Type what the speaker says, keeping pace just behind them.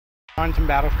On some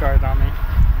battle scars on me.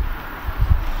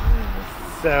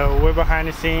 So we're behind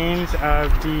the scenes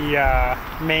of the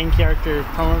main character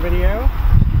promo video.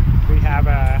 We have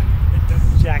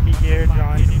Jackie here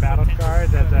drawing some battle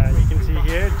scars, as you can see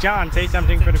here. John, say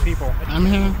something for the people. I'm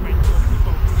here.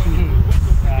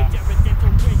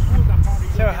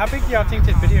 So how big do y'all think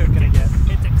this video is gonna get?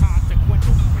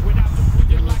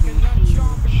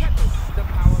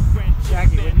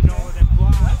 Jackie, what do you know?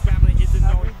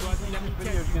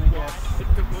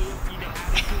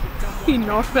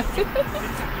 Enormous.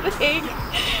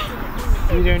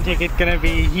 You don't think it's gonna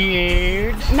be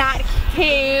huge? Not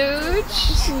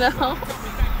huge, no.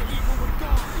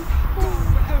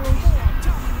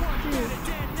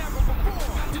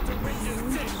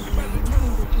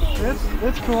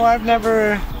 That's cool. I've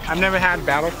never had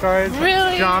battle cards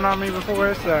Really? drawn on me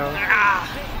before, so.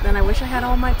 Then I wish I had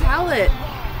all my palette.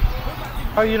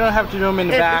 Oh, you don't have to do them in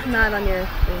the back. It's not on your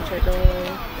picture,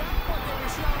 though.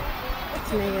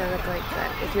 To make it look like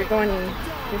that. If you're going in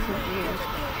different views.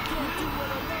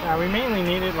 Yeah, we mainly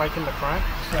need it like in the front,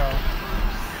 so.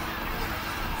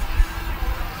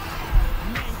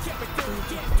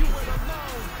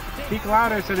 Speak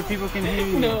louder so the people can hear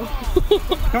you. No.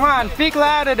 Come on, speak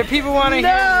louder. The people want to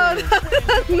hear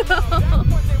you. No.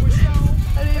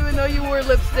 I didn't even know you wore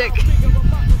lipstick.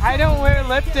 I don't wear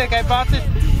lipstick. I bought this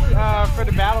for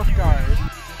the battle scars.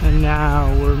 And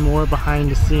now we're more behind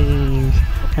the scenes.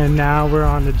 And now we're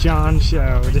on the John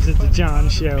Show. This is the John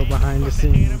Show behind the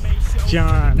scenes.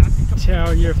 John,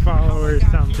 tell your followers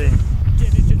something.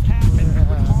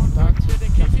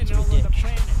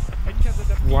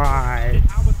 Why?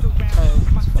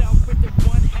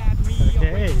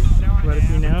 Okay, what if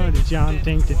you know that John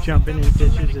thinks that jumping in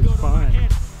ditches is fun?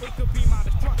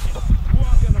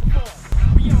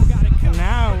 And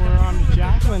now we're on the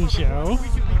Jacqueline Show,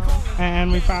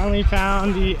 and we finally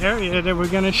found the area that we're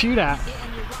gonna shoot at.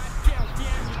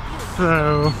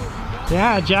 So,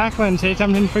 yeah, Jacqueline, say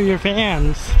something for your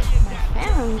fans.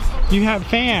 Fans? You have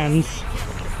fans.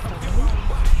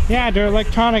 Yeah, they're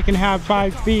electronic and have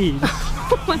 5 speeds.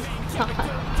 Oh my god.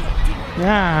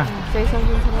 Yeah. Say something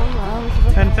to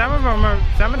them. And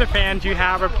some of the fans you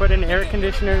have are put in air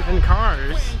conditioners in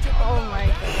cars. Oh my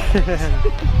god.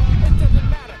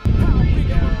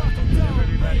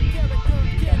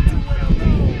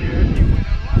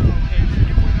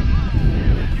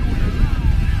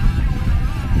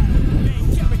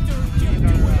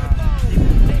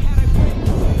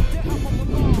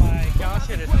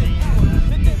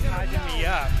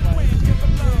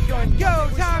 Go,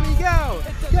 Tommy, go!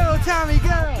 Go, Tommy,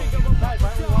 go!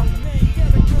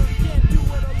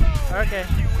 Okay.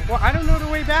 Well, I don't know the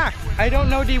way back. I don't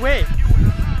know the way.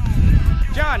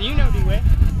 John, you know the way.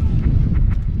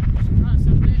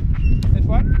 It's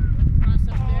what?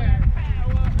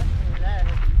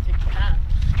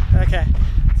 Okay.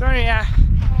 So yeah,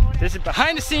 this is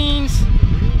behind the scenes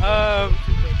of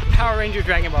Power Ranger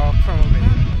Dragon Ball promo video.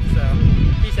 So,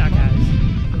 peace out, guys.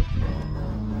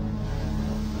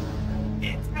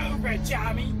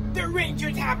 Johnny, the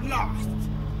Rangers have lost.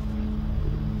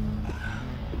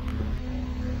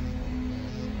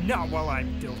 Not while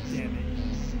I'm still standing.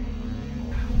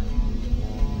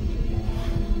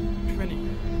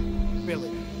 Trini,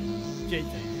 Billy,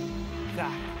 Jason,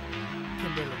 Zach,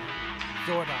 Kimberly,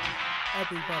 Zordon,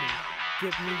 everybody,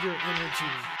 give me your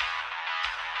energy.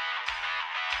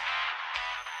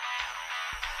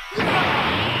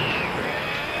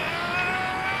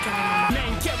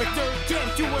 Main character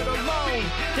can't do it alone.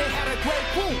 They had a great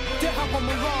crew to help them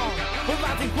along.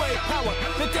 Realizing great power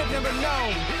that they've never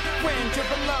known. Friendship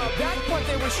and love, that's what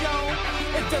they were shown.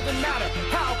 It doesn't matter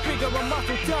how big of a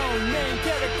muscle tone. Main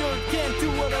character can't do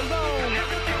it alone.